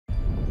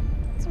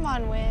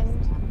Come on,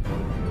 wind.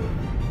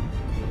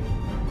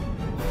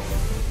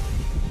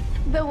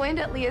 The wind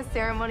at Leah's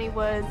ceremony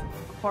was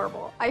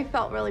horrible. I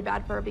felt really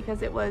bad for her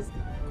because it was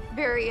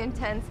very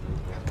intense.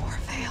 Poor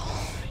veil.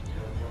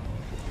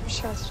 I'm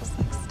sure it's just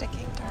like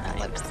sticking to her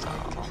lipstick.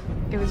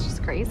 It was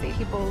just crazy.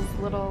 People's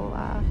little,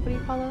 what do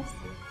you call those?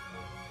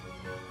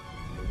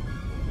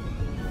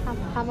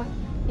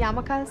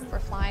 Yarmulkes We're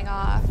flying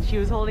off. She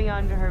was holding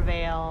on to her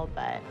veil,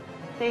 but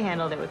they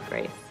handled it with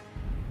grace.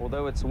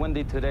 Although it's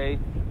windy today,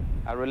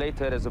 I relate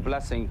to it as a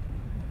blessing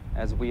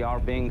as we are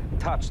being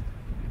touched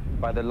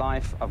by the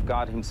life of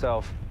God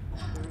himself.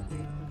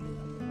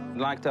 I'd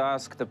like to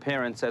ask the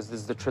parents, as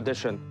is the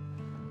tradition,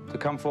 to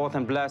come forth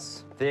and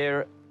bless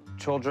their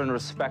children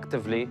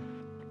respectively.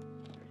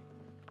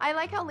 I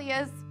like how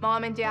Leah's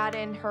mom and dad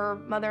and her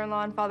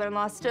mother-in-law and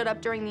father-in-law stood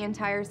up during the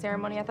entire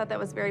ceremony. I thought that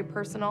was very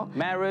personal.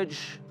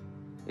 Marriage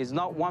is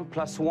not 1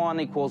 +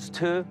 1 =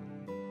 2,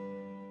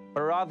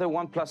 but rather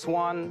 1 +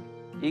 1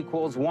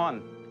 =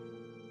 1.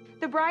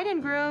 The bride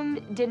and groom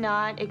did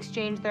not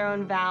exchange their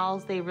own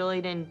vows. They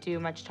really didn't do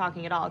much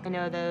talking at all. I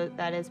know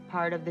that is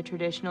part of the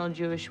traditional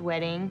Jewish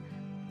wedding.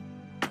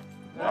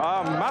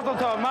 Mazel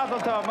tov, mazel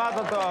tov,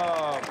 mazel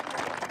tov.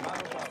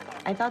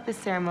 I thought the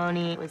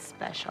ceremony was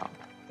special.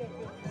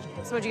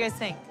 So what do you guys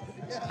think?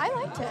 I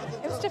liked it.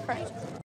 It was different.